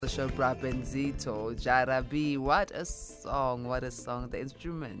The show Brabenzito, Jarabi, what a song, the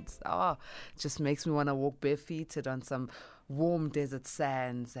instruments, just makes me want to walk barefooted on some warm desert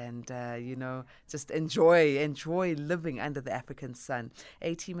sands and, just enjoy living under the African sun.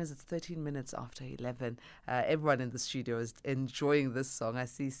 18 minutes, it's 13 minutes after 11. Everyone in the studio is enjoying this song. I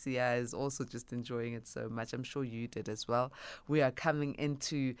see Sia is also just enjoying it so much. I'm sure you did as well. We are coming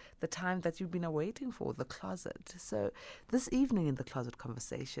into the time that you've been awaiting for, the closet. So this evening in the closet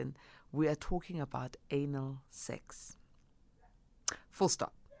conversation, we are talking about anal sex. Full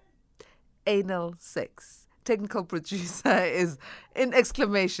stop. Anal sex. Technical producer is in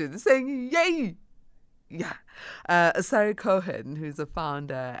exclamation, saying, yay! Yeah. Sari Cohen, who's a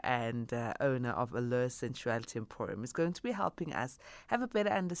founder and owner of Allure Sensuality Emporium, is going to be helping us have a better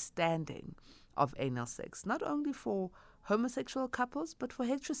understanding of anal sex, not only for homosexual couples, but for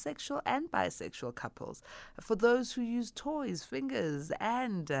heterosexual and bisexual couples, for those who use toys, fingers,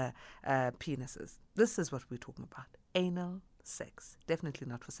 and penises. This is what we're talking about. Anal sex. Definitely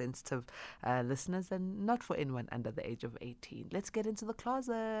not for sensitive listeners and not for anyone under the age of 18. Let's get into the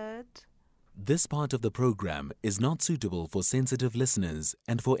closet. This part of the program is not suitable for sensitive listeners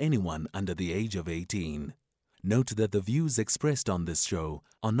and for anyone under the age of 18. Note that the views expressed on this show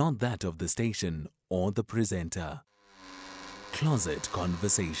are not that of the station or the presenter. Closet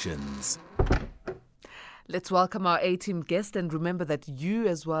Conversations. Let's welcome our A-Team guest, and remember that you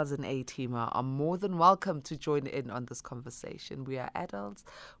as well as an A-Teamer are more than welcome to join in on this conversation. We are adults,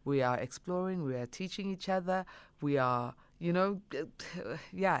 we are exploring, we are teaching each other, we are,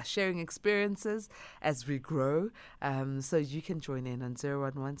 sharing experiences as we grow. So you can join in on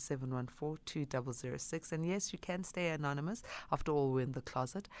 011-714-2006. And yes, you can stay anonymous. After all, we're in the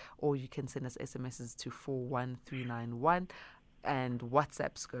closet. Or you can send us SMSs to 41391. And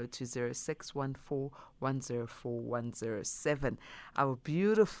WhatsApps go to 0614104107. Our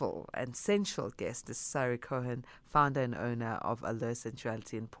beautiful and sensual guest is Sari Cohen, founder and owner of Allure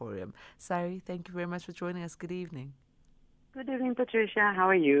Sensuality Emporium. Sari, thank you very much for joining us. Good evening. Good evening, Patricia. How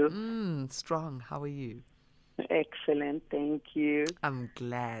are you? Strong. How are you? Excellent. Thank you. I'm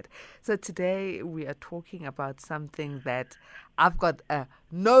glad. So today we are talking about something that I've got a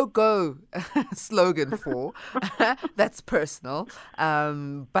no-go slogan for. That's personal.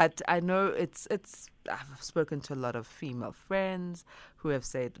 But I know it's. I've spoken to a lot of female friends who have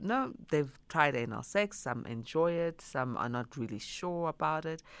said, no, they've tried anal sex. Some enjoy it. Some are not really sure about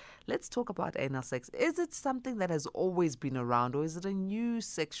it. Let's talk about anal sex. Is it something that has always been around, or is it a new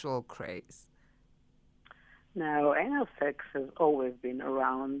sexual craze? No, anal sex has always been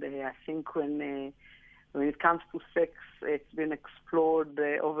around. I think when it comes to sex, it's been explored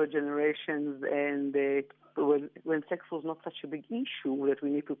over generations, and when sex was not such a big issue that we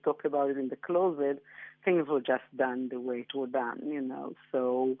need to talk about it in the closet, things were just done the way it was done,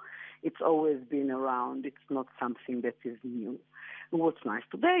 So it's always been around. It's not something that is new. What's nice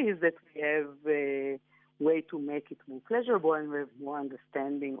today is that we have a way to make it more pleasurable, and we have more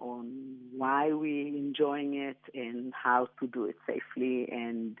understanding on why we're enjoying it and how to do it safely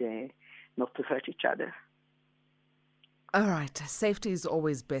and not to hurt each other. All right. Safety is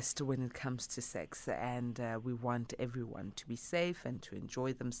always best when it comes to sex, and we want everyone to be safe and to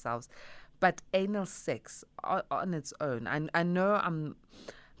enjoy themselves. But anal sex on its own, I know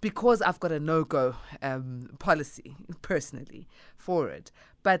because I've got a no-go policy personally for it.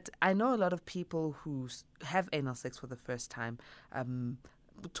 But I know a lot of people who have anal sex for the first time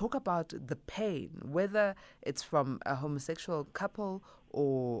talk about the pain, whether it's from a homosexual couple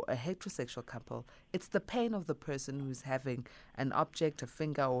or a heterosexual couple. It's the pain of the person who's having an object, a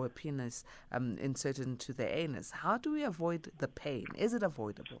finger or a penis inserted into their anus. How do we avoid the pain? Is it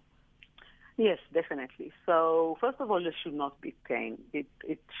avoidable? Yes, definitely. So, first of all, there should not be pain.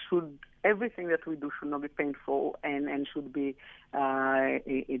 Everything that we do should not be painful and should be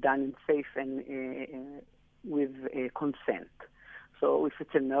done in safe and with consent. So if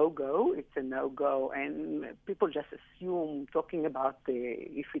it's a no-go, it's a no-go. And people just assume, if we're talking about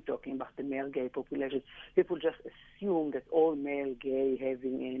the male gay population, people just assume that all male gay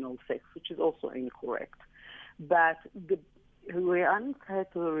having anal sex, which is also incorrect. But we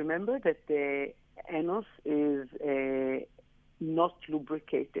have to remember that the anus is not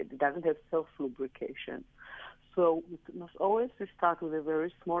lubricated. It doesn't have self-lubrication. So it must always start with a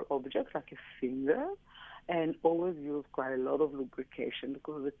very small object like a finger, and always use quite a lot of lubrication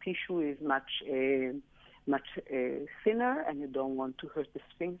because the tissue is much thinner, and you don't want to hurt the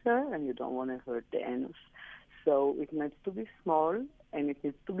sphincter and you don't want to hurt the anus. So it needs to be small, and it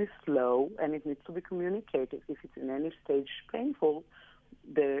needs to be slow, and it needs to be communicated. If it's in any stage painful,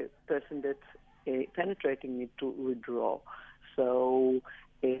 the person that's penetrating needs to withdraw. So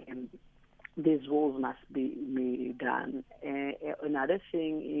these rules must be done. Another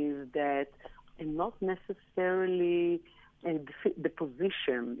thing is that not necessarily the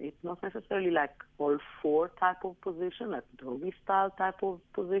position. It's not necessarily like all four type of position, like doggy style type of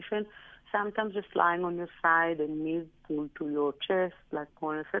position. Sometimes just lying on your side and knees pulled to your chest, like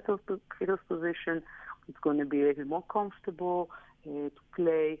on a fetal position. It's going to be a little more comfortable to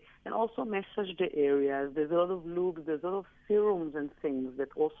play, and also massage the areas. There's a lot of lubes, there's a lot of serums and things that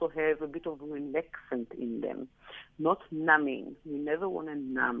also have a bit of relaxant in them, not numbing. We never want to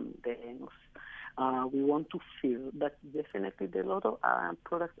numb the anus. We want to feel, but definitely there are a lot of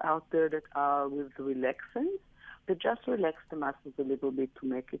products out there that are with relaxants. They just relax the muscles a little bit to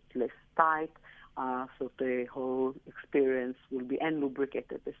make it less tight, so the whole experience will be, and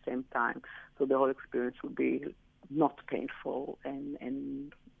lubricate at the same time, so the whole experience will be not painful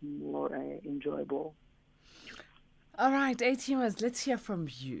and more enjoyable. All right, 18ers, let's hear from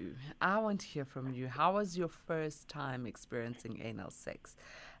you. I want to hear from you. How was your first time experiencing anal sex?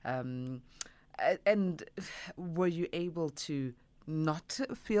 And were you able to not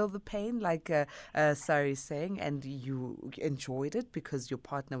feel the pain, like Sari is saying, and you enjoyed it because your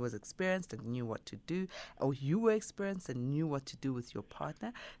partner was experienced and knew what to do, or you were experienced and knew what to do with your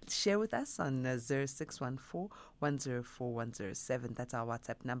partner? Share with us on 0614 104 107. That's our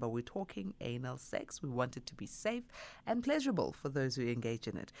WhatsApp number. We're talking anal sex. We want it to be safe and pleasurable for those who engage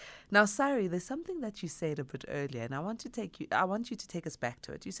in it. Now, Sari, there's something that you said a bit earlier, and I want you to take us back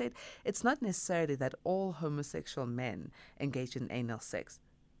to it. You said it's not necessarily that all homosexual men engage in anal sex.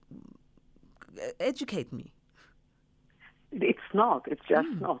 Educate me. It's not. It's just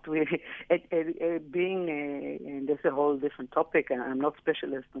not. And that's a whole different topic, and I'm not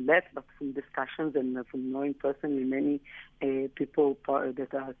specialist on that, but from discussions and from knowing personally many people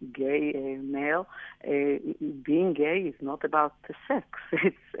that are gay male, being gay is not about the sex.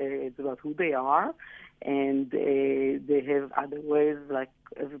 It's about who they are, and they have other ways like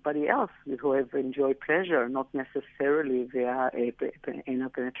everybody else who have enjoyed pleasure, not necessarily via anal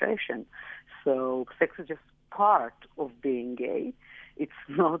penetration. So sex is just part of being gay. It's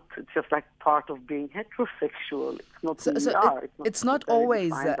not just like part of being heterosexual. It's not who we are. It's not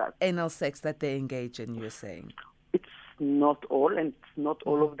always anal sex that they engage in, you're saying? It's not all, and it's not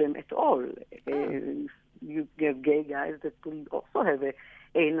all of them at all. You have gay guys that will also have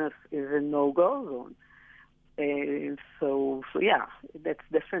anus is a no-go zone. So yeah, that's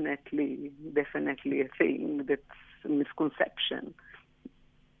definitely a thing. That's a misconception.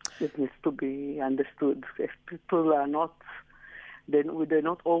 It needs to be understood. If people are not, they're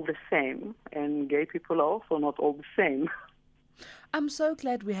not all the same, and gay people are also not all the same. I'm so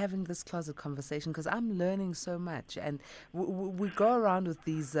glad we're having this closet conversation because I'm learning so much, and we go around with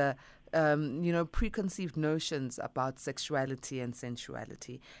these, preconceived notions about sexuality and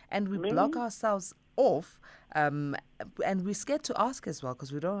sensuality, and we block ourselves off, and we're scared to ask as well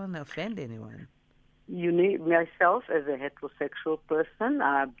because we don't want to offend anyone. You need, myself as a heterosexual person,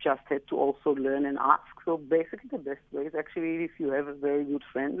 I've just had to also learn and ask. So basically the best way is actually if you have a very good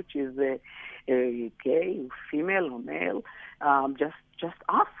friend, which is a gay, female or male, just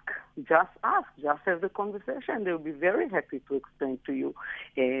ask. Just ask. Just have the conversation. They'll be very happy to explain to you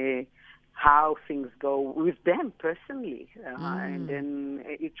how things go with them personally. And then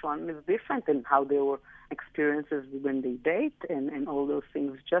each one is different, and how their experiences when they date and all those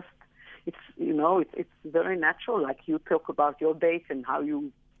things. Just it's very natural. Like you talk about your dates and how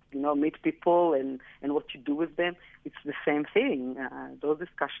you meet people and what you do with them. It's the same thing. Those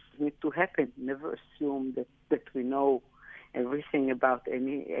discussions need to happen. Never assume that we know everything about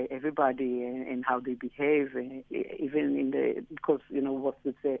everybody and how they behave, even because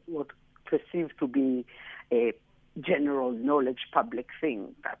what perceived to be a general knowledge public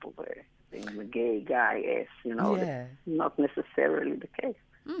thing, type of a thing. A gay guy is, that's not necessarily the case.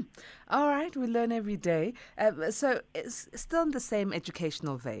 All right, we learn every day. So it's still in the same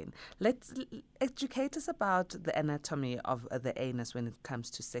educational vein. Let's educate us about the anatomy of the anus when it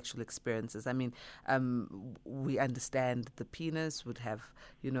comes to sexual experiences. I mean, we understand the penis would have,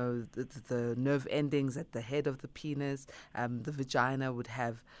 the nerve endings at the head of the penis. The vagina would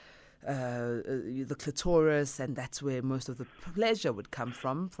have the clitoris, and that's where most of the pleasure would come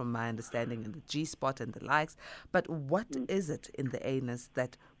from my understanding, and the G-spot and the likes. But what is it in the anus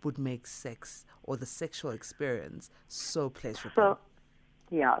that would make sex or the sexual experience so pleasurable?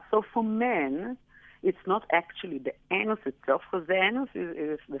 So for men, it's not actually the anus itself, because the anus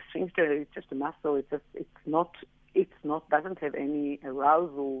is the sphincter. It's just a muscle. It's not doesn't have any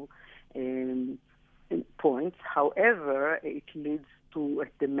arousal points. However, it leads to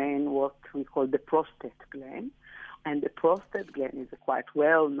at the main what we call the prostate gland, And the prostate gland is a quite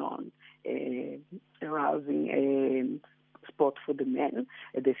well-known arousing spot for the men.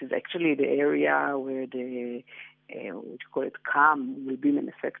 This is actually the area where the what you call it, cum will be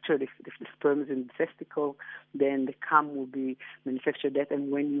manufactured. If the sperm is in the testicle, then the cum will be manufactured that.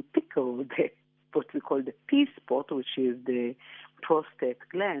 And when you tickle what we call the P spot, which is the prostate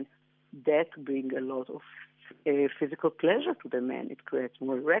gland, that brings a lot of physical pleasure to the man. It creates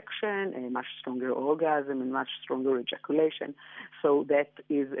more erection, a much stronger orgasm, and much stronger ejaculation. So that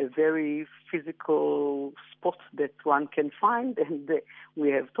is a very physical spot that one can find, and we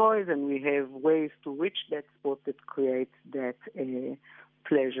have toys and we have ways to reach that spot that creates that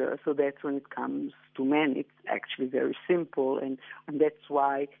pleasure. So that's when it comes to men. It's actually very simple, and that's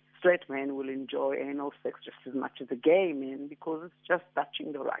why straight men will enjoy anal sex just as much as a gay man, because it's just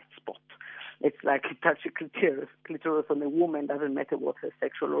touching the right spot. It's like touching clitoris on a woman. Doesn't matter what her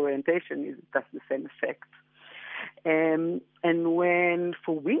sexual orientation is, it does the same effect. And when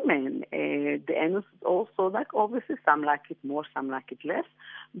for women, the anus is also like, obviously some like it more, some like it less,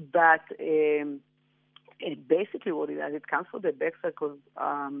 but basically what it does, it comes from the backside because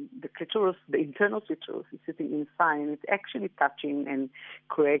the clitoris, the internal clitoris is sitting inside, and it's actually touching and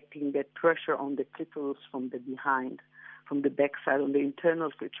creating that pressure on the clitoris from the behind, from the backside on the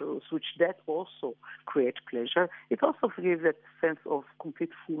internal clitoris, which that also creates pleasure. It also gives that sense of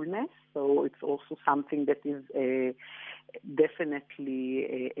complete fullness, so it's also something that is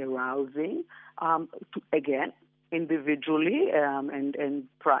definitely arousing. Again, individually and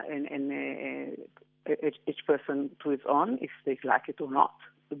each person to his own, if they like it or not.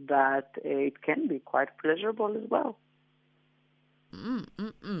 But it can be quite pleasurable as well.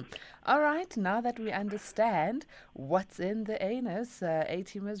 All right, now that we understand what's in the anus,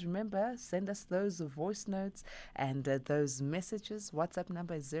 A-teamers, remember, send us those voice notes and those messages. WhatsApp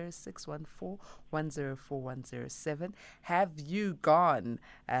number is 0614-104107. Have you gone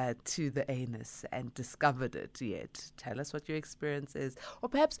to the anus and discovered it yet? Tell us what your experience is. Or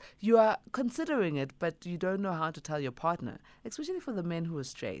perhaps you are considering it, but you don't know how to tell your partner, especially for the men who are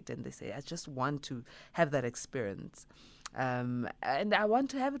straight and they say, I just want to have that experience. And I want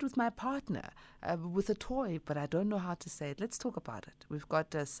to have it with my partner, with a toy, but I don't know how to say it. Let's talk about it. We've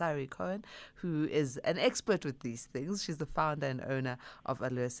got Sari Cohen, who is an expert with these things. She's the founder and owner of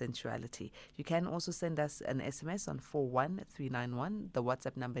Allure Sensuality. You can also send us an SMS on 41391. The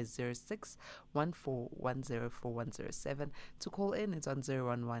WhatsApp number is 0614104107. To call in, it's on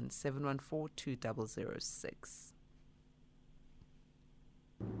 011-714-2006.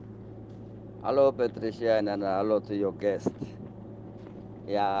 Hello, Patricia, and hello to your guest.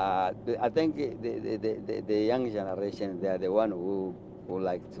 Yeah, I think the young generation, they are the one who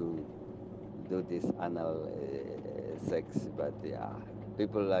like to do this anal sex. But yeah,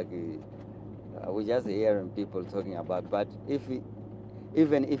 people like, we just hearing people talking about. But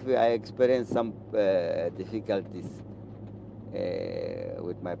even if I experience some difficulties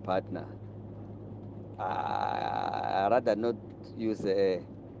with my partner, I rather not use a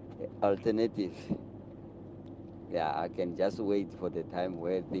alternative. Yeah, I can just wait for the time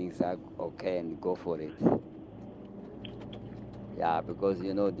where things are okay and go for it. Yeah, because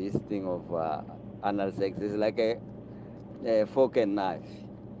you know this thing of anal sex is like a fork and knife.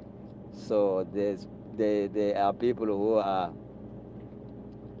 So there are people who are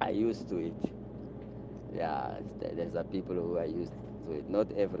used to it. Yeah, there's a people who are used to it.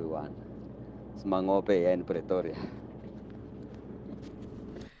 Not everyone. It's Mangope and Pretoria.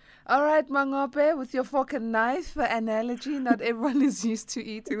 All right, Mangope, with your fork and knife analogy, not everyone is used to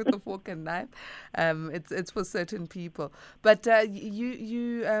eating with a fork and knife. It's for certain people. But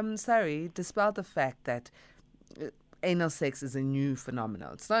Sari, despite the fact that anal sex is a new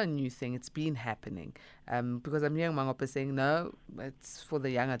phenomenon, it's not a new thing, it's been happening. Because I'm hearing Mangope saying, no, it's for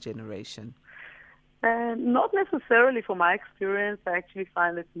the younger generation. Not necessarily from my experience. I actually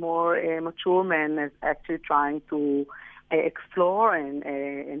find it more mature men is actually trying to explore and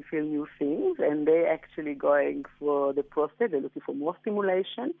feel new things, and they're actually going for the prostate. They're looking for more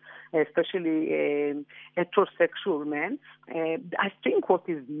stimulation, especially heterosexual men. I think what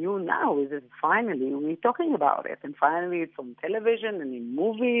is new now is that finally we're talking about it, and finally it's on television and in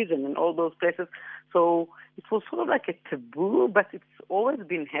movies and in all those places. So it was sort of like a taboo, but it's always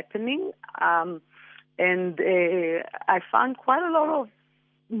been happening. And I found quite a lot of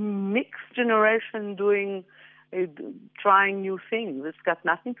mixed generation trying new things. It's got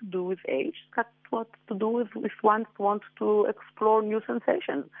nothing to do with age. It's got what to do with if one wants to explore new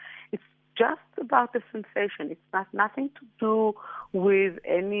sensations. It's just about the sensation. It's nothing to do with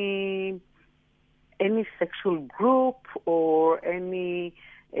any sexual group or any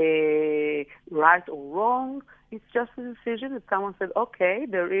right or wrong. It's just a decision that someone said, okay,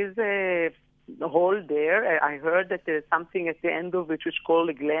 there is a hole there. I heard that there's something at the end of which is called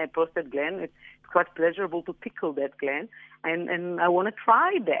a gland, prostate gland. It's quite pleasurable to tickle that gland, and I want to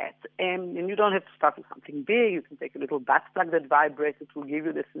try that. And you don't have to start with something big. You can take a little butt plug that vibrates. It will give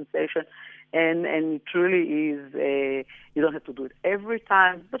you the sensation, and it truly is. You don't have to do it every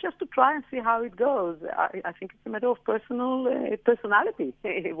time, but just to try and see how it goes. I think it's a matter of personality,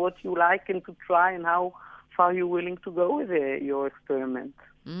 what you like and to try, and how far you're willing to go with your experiment.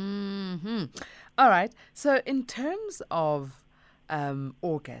 Mm-hmm. All right. So in terms of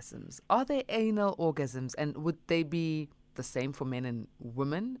orgasms, are there anal orgasms, and would they be the same for men and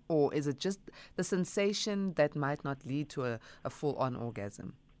women, or is it just the sensation that might not lead to a full-on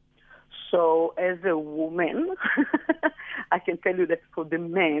orgasm? So as a woman, I can tell you that for the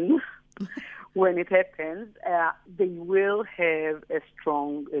men, when it happens, they will have a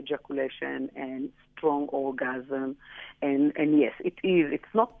strong ejaculation and strong orgasm. And yes, it is.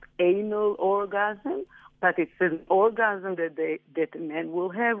 It's not anal orgasm, but it's an orgasm that men will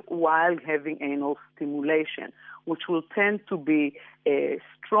have while having anal stimulation, which will tend to be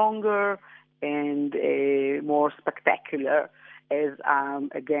stronger and more spectacular. As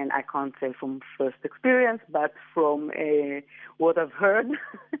again, I can't say from first experience, but from what I've heard,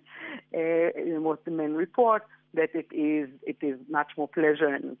 what the men report, that it is much more pleasure,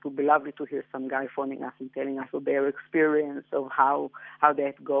 and it would be lovely to hear some guy phoning us and telling us of their experience of how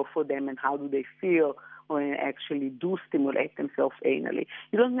that go for them and how do they feel when they actually do stimulate themselves anally.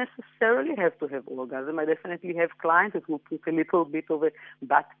 You don't necessarily have to have orgasm. I definitely have clients that will put a little bit of a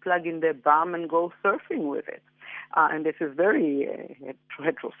butt plug in their bum and go surfing with it. And this is very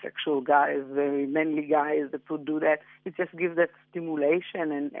heterosexual guys, very manly guys that would do that. It just gives that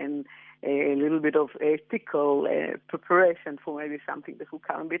stimulation and a little bit of a tickle preparation for maybe something that will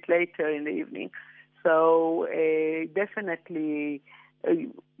come a bit later in the evening. So definitely a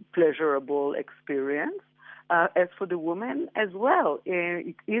pleasurable experience. As for the woman as well,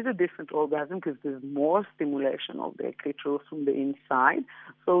 it is a different orgasm because there's more stimulation of the clitoris from the inside.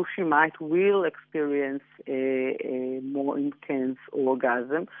 So she will experience a more intense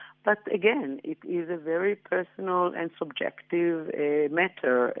orgasm. But again, it is a very personal and subjective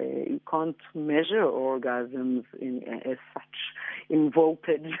matter. You can't measure orgasms as such in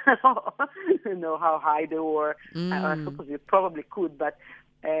voltage, you know how high they were. I suppose you probably could, but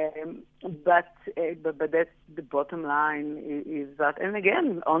that's the bottom line is that. And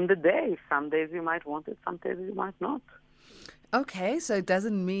again, on the day, some days you might want it, some days you might not. Okay, so it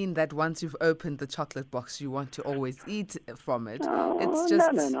doesn't mean that once you've opened the chocolate box, you want to always eat from it. It's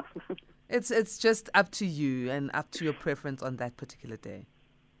just no. It's just up to you and up to your preference on that particular day.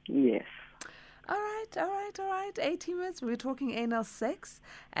 Yes. All right. 18 minutes. We're talking anal sex,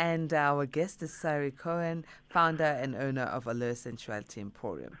 and our guest is Sari Cohen, founder and owner of Allure Sensuality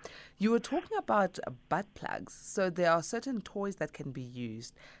Emporium. You were talking about butt plugs. So there are certain toys that can be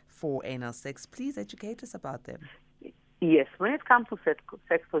used for anal sex. Please educate us about them. Yes, when it comes to sex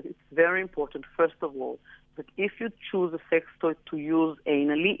toys, it's very important, first of all, that if you choose a sex toy to use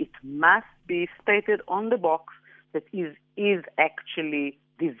anally, it must be stated on the box that is actually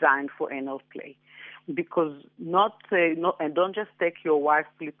designed for anal play. Because and don't just take your wife's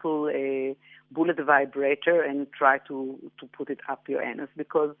little bullet vibrator and try to put it up your anus,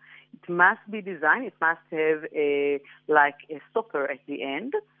 because it must be designed. It must have a stopper at the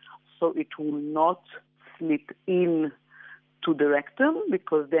end, so it will not slip in to the rectum,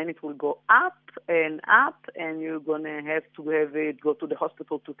 because then it will go up, and you're going to have it go to the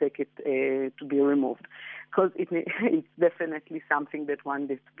hospital to take it to be removed, because it's definitely something that one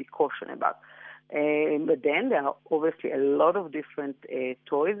needs to be cautious about. But then there are obviously a lot of different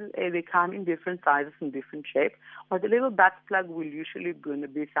toys. They come in different sizes and different shapes. Or the little butt plug will usually going to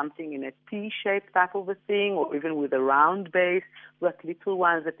be something in a T-shaped type of a thing, or even with a round base. We have little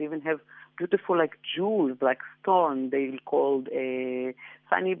ones that even have beautiful jewels, like stone. They're called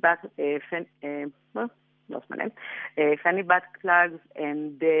fanny butt fanny butt plugs,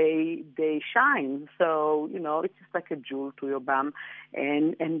 and they shine. So it's just like a jewel to your bum.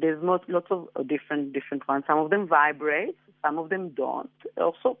 And there's lots of different ones. Some of them vibrate, some of them don't.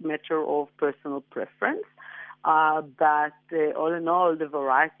 Also matter of personal preference. But all in all, the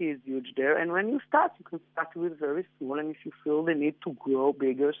variety is huge there. And when you start, you can start with very small. And if you feel the need to grow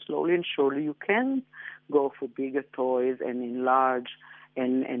bigger, slowly and surely, you can go for bigger toys and enlarge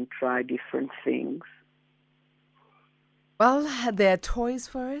and try different things. Well, there are toys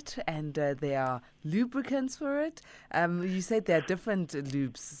for it, and there are lubricants for it. You said there are different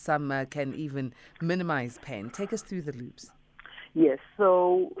lubes. Some can even minimize pain. Take us through the lubes. Yes,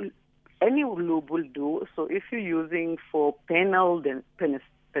 so any lube will do. So if you're using for penile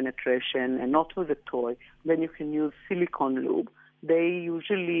penetration and not with a toy, then you can use silicone lube. They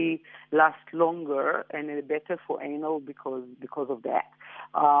usually last longer and are better for anal because of that.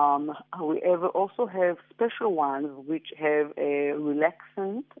 We also have special ones which have a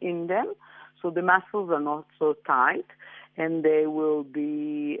relaxant in them, so the muscles are not so tight, and they will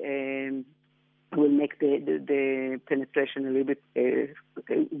be will make the penetration a little bit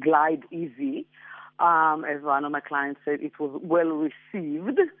glide easy. As one of my clients said, it was well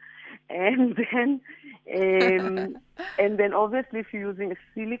received. And then obviously if you're using a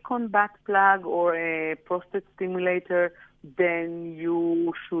silicone butt plug or a prostate stimulator, then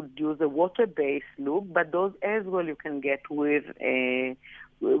you should use a water-based lube, but those as well you can get with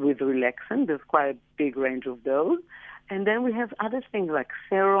relaxant. There's quite a big range of those. And then we have other things like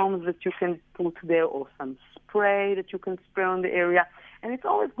serums that you can put there or some spray that you can spray on the area. And it's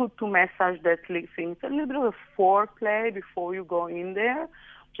always good to massage that thing. It's a little bit of a foreplay before you go in there,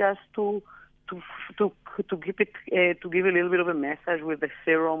 just to give it to give a little bit of a massage with the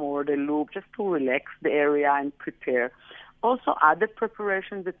serum or the lube, just to relax the area and prepare. Also, other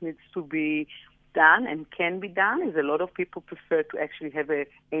preparations that needs to be done and can be done is a lot of people prefer to actually have a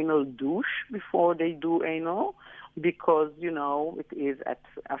anal douche before they do anal, because it is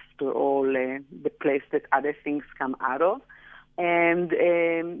after all the place that other things come out of. And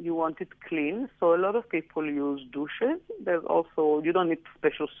you want it clean, so a lot of people use douches. There's also, you don't need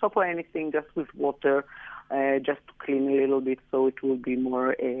special soap or anything, just with water, just to clean a little bit so it will be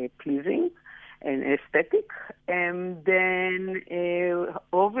more pleasing and aesthetic. And then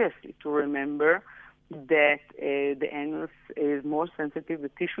obviously to remember that the anus is more sensitive, the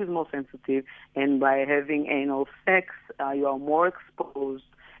tissue is more sensitive, and by having anal sex, you are more exposed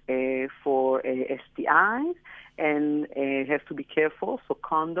for STIs, and have to be careful. So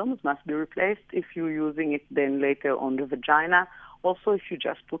condoms must be replaced if you're using it then later on the vagina. Also, if you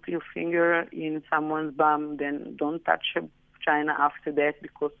just put your finger in someone's bum, then don't touch a vagina after that,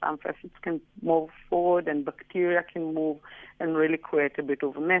 because some facets can move forward and bacteria can move and really create a bit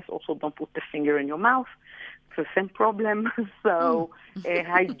of a mess. Also, don't put the finger in your mouth. It's the same problem. So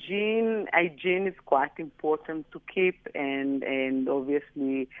hygiene is quite important to keep, and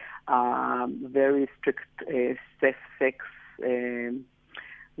obviously very strict safe sex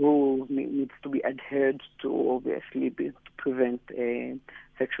rules needs to be adhered to, obviously, to prevent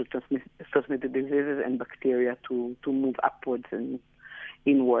sexual transmitted diseases and bacteria to move upwards and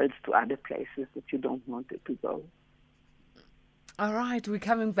inwards to other places that you don't want it to go. All right, we're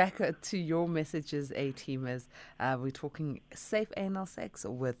coming back to your messages, A-teamers. We're talking safe anal sex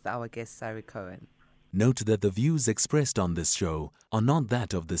with our guest, Sari Cohen. Note that the views expressed on this show are not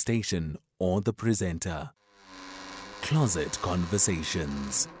that of the station or the presenter. Closet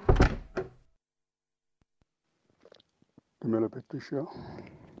Conversations. Camilla Patricia,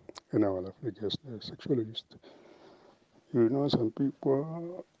 and our lovely guest, the sexologist. You know, some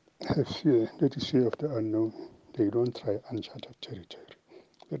people have fear, that is fear of the unknown. They don't try uncharted territory.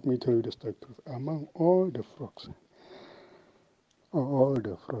 Let me tell you the story. Among all the frogs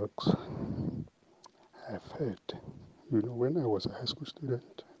I've had, when I was a high school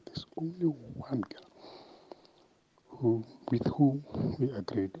student, there's only one girl with whom we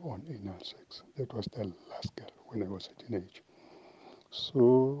agreed on anal sex. That was the last girl when I was a teenager.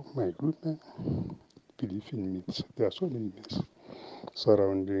 So my women believe in myths. There are so many myths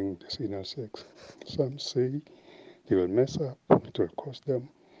surrounding this anal sex. Some say they will mess up, it will cause them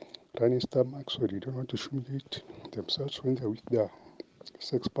running stomachs, so they don't want to humiliate themselves when they're with their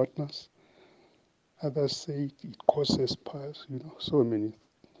sex partners. Others say it causes piles, so many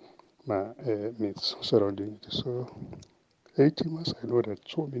myths surrounding it. So, A-teamers, I know that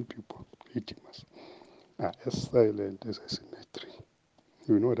so many people, A-teamers, are as silent as a cemetery.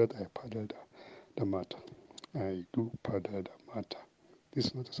 You know that I paddle the matter. I do paddle the matter. This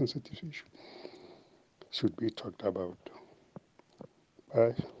is not a sensitive issue. It should be talked about.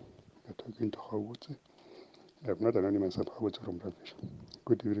 You're talking to Hawutse. I'm not anonymous, I'm Hawutse from Bramfish.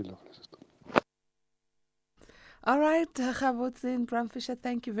 Good evening, lovely sister. All right, Chabotse in Bramfisher,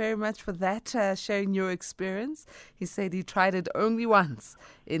 thank you very much for that, sharing your experience. He said he tried it only once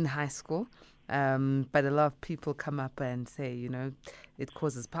in high school, but a lot of people come up and say, it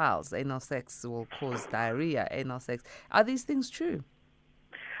causes piles. Anal sex will cause diarrhea, anal sex. Are these things true?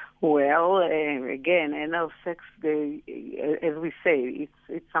 Well, again, anal sex, as we say,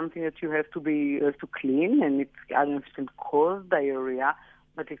 it's something that you have to clean, and it can cause diarrhea.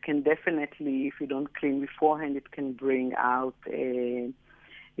 But it can definitely, if you don't clean beforehand, it can bring out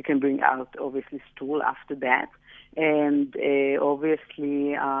obviously stool after that. And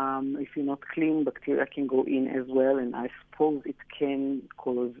obviously, if you're not clean, bacteria can go in as well, and I suppose it can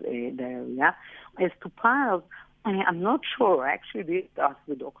cause diarrhea. As to piles, I'm not sure. I actually did ask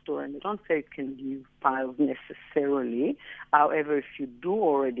the doctor, and they don't say it can give piles necessarily. However, if you do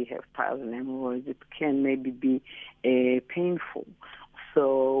already have piles and hemorrhoids, it can maybe be painful.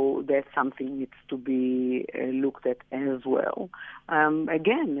 So that's something needs to be looked at as well.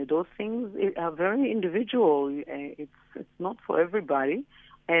 Again, those things are very individual. It's not for everybody,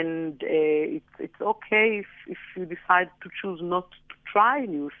 and it's okay if you decide to choose not to try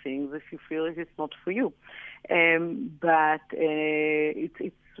new things if you feel it's not for you. But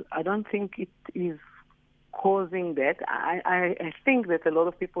I don't think it is causing that. I think that a lot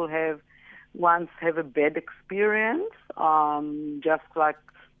of people have a bad experience, just like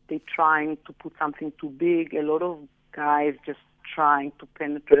they're trying to put something too big. A lot of guys just trying to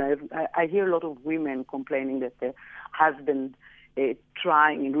penetrate. I hear a lot of women complaining that their husband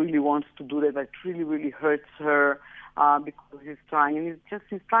trying and really wants to do that, but it really, really hurts her because he's trying, and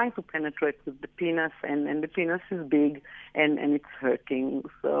he's trying to penetrate with the penis, and the penis is big and it's hurting.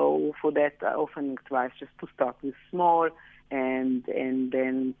 So for that, I often advise just to start with small, and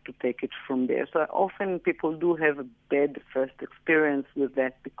then to take it from there. So often people do have a bad first experience with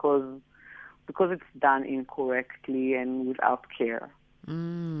that because it's done incorrectly and without care.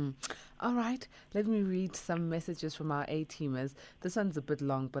 All right, let me read some messages from our A-teamers. This one's a bit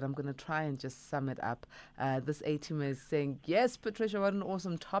long, but I'm going to try and just sum it up. This A-teamer is saying, yes, Patricia, what an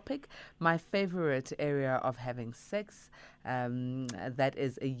awesome topic. My favorite area of having sex. That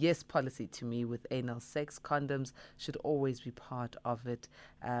is a yes policy to me with anal sex. Condoms should always be part of it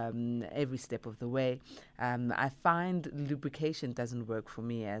every step of the way. I find lubrication doesn't work for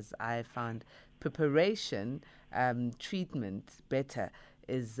me, as I found preparation treatment better.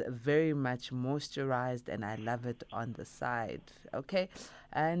 Is very much moisturized, and I love it on the side. Okay,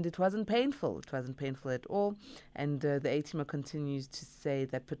 and it wasn't painful. It wasn't painful at all. And the A-teamer continues to say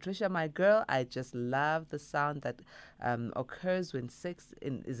that, Patricia, my girl, I just love the sound that occurs when sex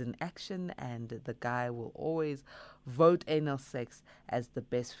is in action, and the guy will always vote anal sex as the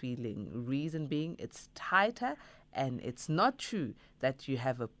best feeling. Reason being, it's tighter, and it's not true that you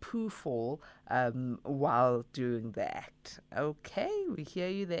have a poo fall while doing the act. Okay, we hear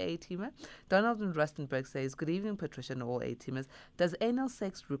you there, A-teamer. Donald in Rustenburg says, good evening, Patricia and all A-teamers. Does anal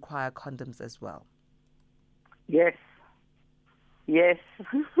sex require condoms as well? Yes.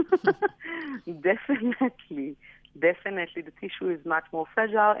 Definitely. The tissue is much more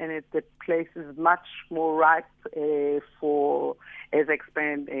fragile, and the place is much more ripe for, as I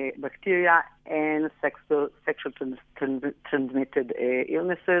explained, bacteria and sexual transmitted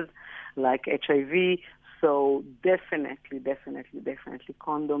illnesses like HIV. So definitely,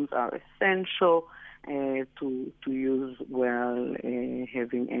 condoms are essential to use while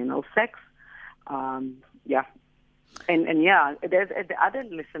having anal sex. Yeah. And yeah, there's the other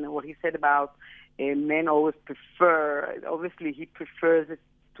listener, what he said about men always prefer, obviously he prefers it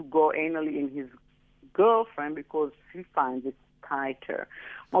to go anally in his girlfriend because he finds it tighter.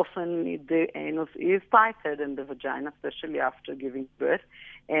 Often the anus is tighter than the vagina, especially after giving birth.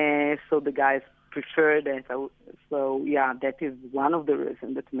 So the guys prefer that. So yeah, that is one of the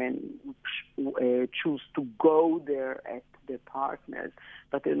reasons that men choose to go there at their partners,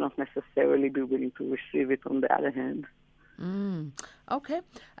 but they'll not necessarily be willing to receive it on the other hand. Okay.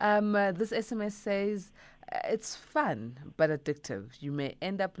 This SMS says, it's fun but addictive. You may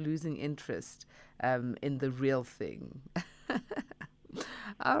end up losing interest in the real thing.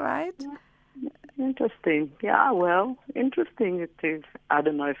 All right. Interesting. Yeah, well, interesting it is. I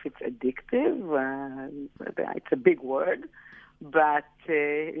don't know if it's addictive. It's a big word, but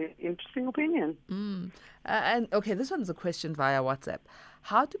interesting opinion. And okay, this one's a question via WhatsApp.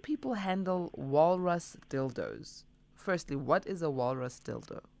 How do people handle walrus dildos? Firstly, what is a walrus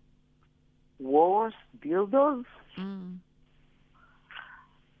dildo? Walrus dildos?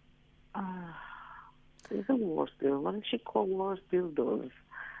 Is a walrus dildo. What did she call walrus dildos?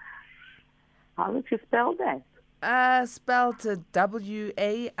 How did you spell that? Spelled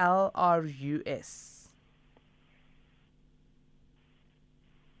WALRUS.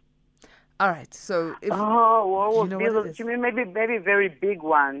 All right, so if walrus you know dildos. what it is? You mean maybe very big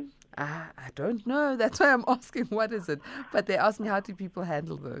one? I don't know. That's why I'm asking what is it. But they asked me, how do people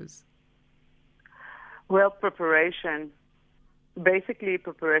handle those? Well, preparation. Basically,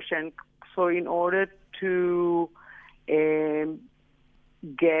 preparation. So in order to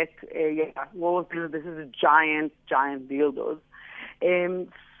get walrus dildos, this is a giant dildos.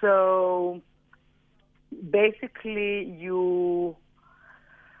 So basically, you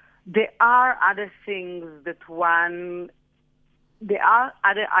There are other things that there are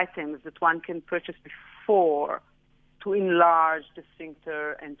other items that one can purchase before to enlarge the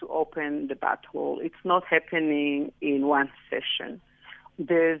sphincter and to open the butthole. It's not happening in one session.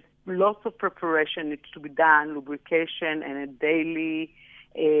 There's lots of preparation needs to be done, lubrication, and a daily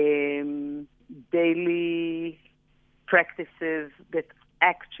practices that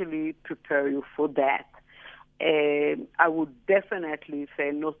actually prepare you for that. I would definitely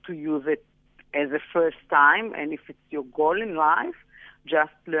say not to use it as a first time, and if it's your goal in life,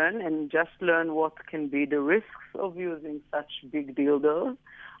 just learn what can be the risks of using such big dildos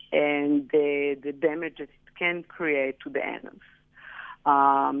and the damage that it can create to the anus.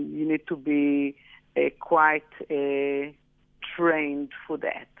 You need to be quite trained for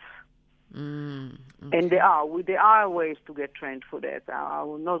that. Okay. And there are ways to get trained for that. I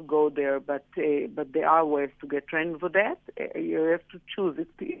will not go there, but there are ways to get trained for that. You have to choose.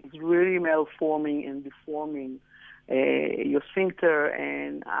 It's really malforming and deforming your sphincter,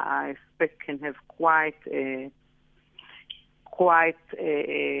 and I expect can have quite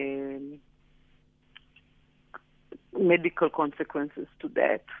medical consequences to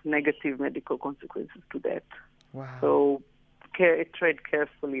that, negative medical consequences to that. Wow. So tread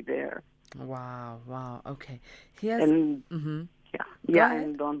carefully there. Wow. Okay. Here's And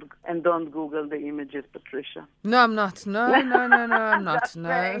ahead. and don't Google the images, Patricia. No, I'm not. No, I'm not. Just No,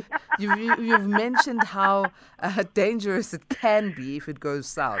 saying. you've mentioned how dangerous it can be if it goes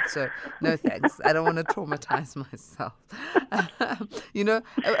south. So no thanks. I don't want to traumatize myself.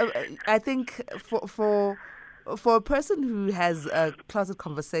 I think for a person who has a closet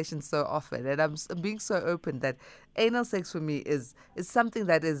conversation so often, and I'm being so open that anal sex for me is something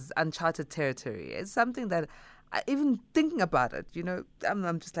that is uncharted territory. It's something that even thinking about it,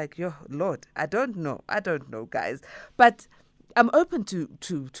 I'm just like, yo, Lord, I don't know, guys. But I'm open to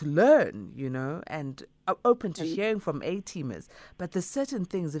learn, and I'm open to hearing from A-teamers. But there's certain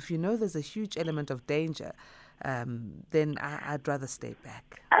things, if there's a huge element of danger, then I'd rather stay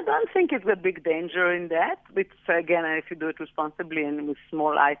back. I don't think it's a big danger in that. It's, again, if you do it responsibly and with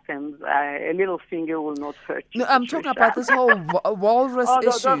small items, a little finger will not hurt you. No, I'm talking about this whole walrus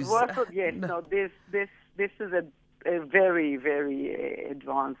issues. Yes, no, this is a very, very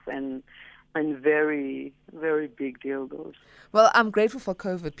advanced and very, very big dildos. Well, I'm grateful for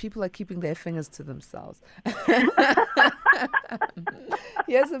COVID. People are keeping their fingers to themselves.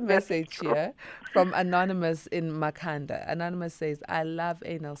 Here's a message here from Anonymous in Makanda. Anonymous says, I love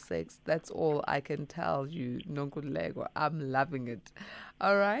anal sex. That's all I can tell you, Nonkulego. I'm loving it.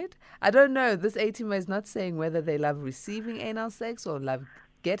 All right. I don't know. This A-teamer is not saying whether they love receiving anal sex or love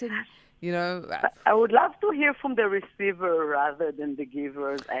getting, I would love to hear from the receiver rather than the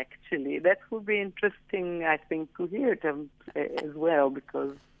givers, actually. That would be interesting, I think, to hear them as well,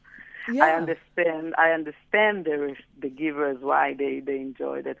 because I understand the givers, why they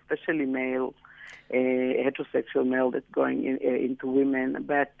enjoy that, especially male, heterosexual male that's going into women.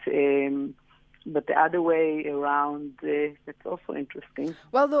 But the other way around, that's also interesting.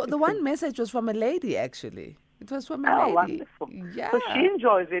 Well, the one message was from a lady, actually. It was from a lady. Wonderful. Yeah. So she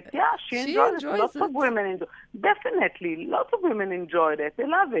enjoys it. Yeah, she enjoys it. Lots it. of women enjoy. Definitely, lots of women enjoy that. They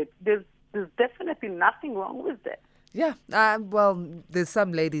love it. There's definitely nothing wrong with that. Yeah. Well, there's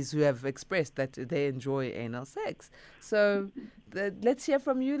some ladies who have expressed that they enjoy anal sex. So let's hear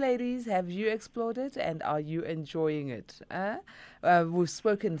from you, ladies. Have you explored it, and are you enjoying it? We've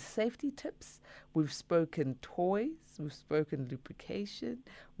spoken safety tips. We've spoken toys. We've spoken lubrication.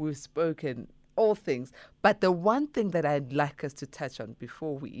 We've spoken all things. But the one thing that I'd like us to touch on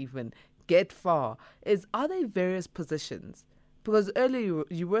before we even get far is, are there various positions? Because earlier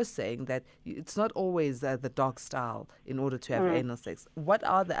you were saying that it's not always the dog style in order to have anal sex. What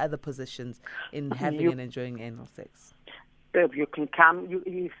are the other positions in having and enjoying anal sex? You can come.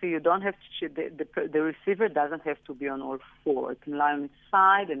 You see, you don't have to. The receiver doesn't have to be on all four. It can lie on its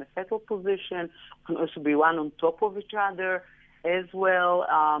side in a fetal position. It can also be one on top of each other as well.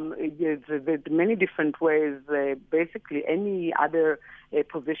 There's many different ways. Basically, any other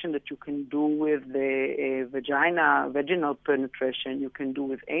position that you can do with the vaginal penetration, you can do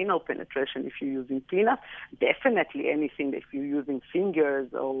with anal penetration if you're using penis. Definitely anything, if you're using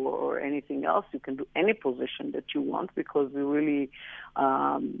fingers or anything else, you can do any position that you want, because we're really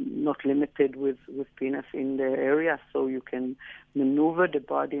not limited with penis in the area, so you can maneuver the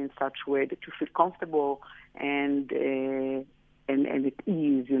body in such a way that you feel comfortable and at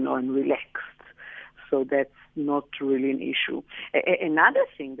ease, and relaxed. So that's not really an issue. Another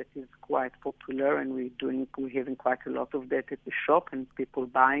thing that is quite popular, and we're having quite a lot of that at the shop, and people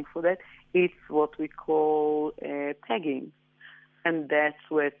buying for that, it's what we call pegging. and that's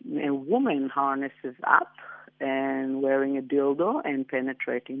where a woman harnesses up and wearing a dildo and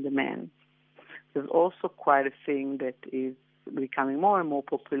penetrating the man. There's also quite a thing that is becoming more and more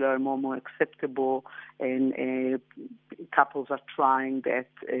popular, more and more acceptable, and couples are trying that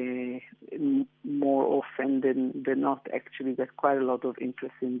more often than not. Actually, there's quite a lot of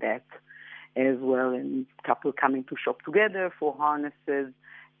interest in that as well, and couples coming to shop together for harnesses,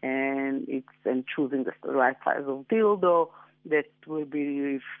 and choosing the right size of dildo that will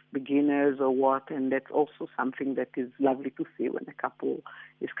be beginners or what, and that's also something that is lovely to see when a couple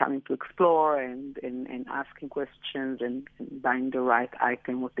is coming to explore and asking questions and buying the right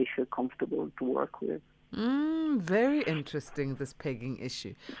item, what they feel comfortable to work with. Very interesting, this pegging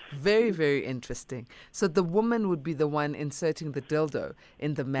issue. Very, very interesting. So the woman would be the one inserting the dildo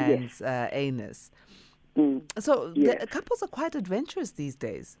in the man's anus. So the couples are quite adventurous these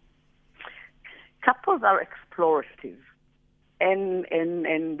days. Couples are explorative. And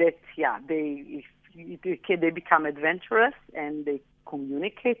that, they become adventurous and they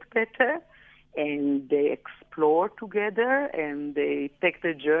communicate better and they explore together and they take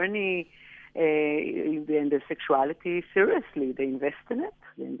the journey and the sexuality seriously. They invest in it.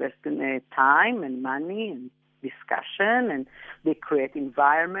 They invest in time and money and discussion, and they create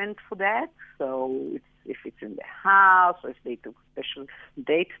environment for that. So if it's in the house or if they do special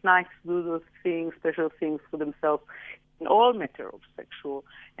date nights, do those things, special things for themselves, in all matter of sexual,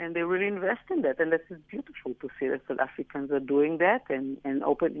 and they really invest in that, and that is beautiful to see that South Africans are doing that and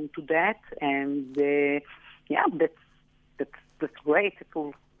opening to that, and that's great.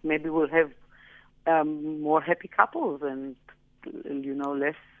 Maybe we'll have more happy couples and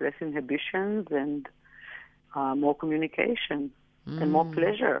less inhibitions and more communication and more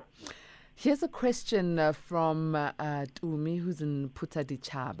pleasure. Here's a question from Tumi, who's in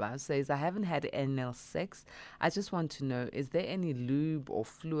Putadichaba. Says, I haven't had anal sex. I just want to know, is there any lube or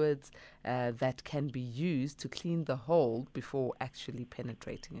fluids that can be used to clean the hole before actually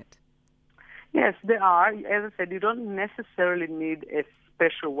penetrating it? Yes, there are. As I said, you don't necessarily need a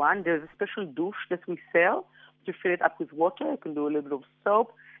special one. There's a special douche that we sell. You fill it up with water. You can do a little bit of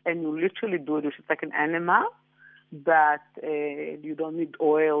soap, and you literally do it. It's like an enema. But you don't need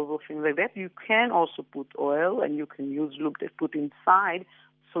oils or things like that. You can also put oil, and you can use lube that put inside,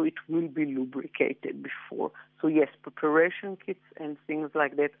 so it will be lubricated before. So yes, preparation kits and things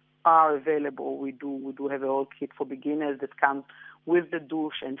like that are available. We do have a whole kit for beginners that comes with the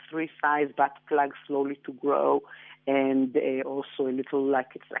douche and 3-size butt plugs slowly to grow, and also a little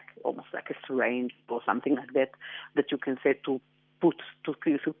almost like a syringe or something like that you can say to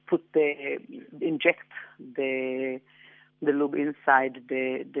inject the lube inside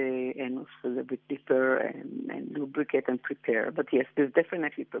the anus a little bit deeper and lubricate and prepare. But yes, there's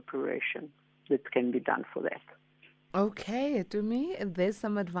definitely preparation that can be done for that. Okay, Tumi, there's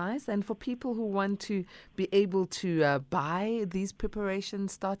some advice. And for people who want to be able to buy these preparation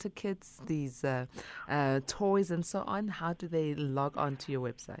starter kits, these toys and so on, how do they log on to your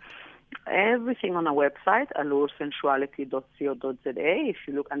website? Everything on our website, alluresensuality.co.za. If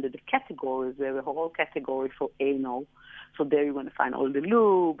you look under the categories, we have a whole category for anal. So there you're going to find all the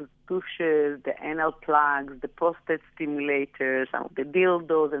lube, douches, the anal plugs, the prostate stimulators, some of the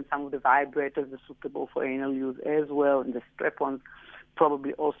dildos, and some of the vibrators are suitable for anal use as well, and the strap-ons,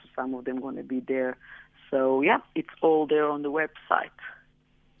 probably also some of them going to be there. So, yeah, it's all there on the website.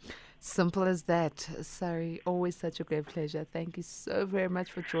 Simple as that. Sari, always such a great pleasure. Thank you so very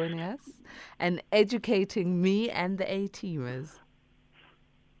much for joining us and educating me and the A-teamers.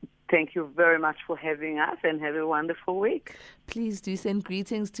 Thank you very much for having us, and have a wonderful week. Please do send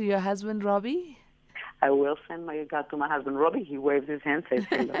greetings to your husband, Robbie. I will send my regard to my husband, Robbie. He waves his hand, says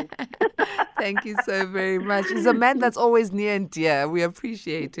hello. Thank you so very much. He's a man that's always near and dear. We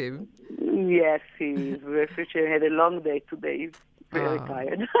appreciate him. Yes, he is. We appreciate him. He had a long day today. He's very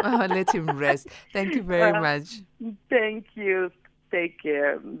tired. Let him rest. Thank you very much. Thank you. Take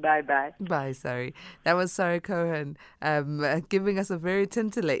care. Bye-bye. Bye, Sari. That was Sari Cohen giving us a very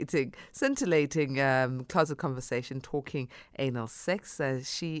scintillating closet conversation talking anal sex.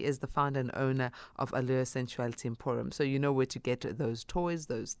 She is the founder and owner of Allure Sensuality Emporium. So you know where to get those toys,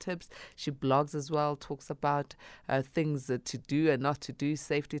 those tips. She blogs as well, talks about things to do and not to do,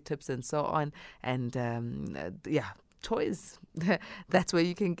 safety tips and so on. And toys. That's where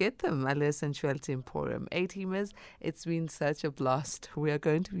you can get them. Allure Sensuality Emporium. A-teamers, it's been such a blast. We are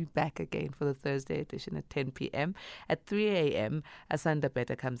going to be back again for the Thursday edition at 10 p.m. At 3 a.m., Asanda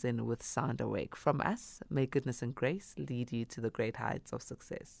Beta comes in with Sound Awake. From us, may goodness and grace lead you to the great heights of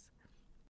success.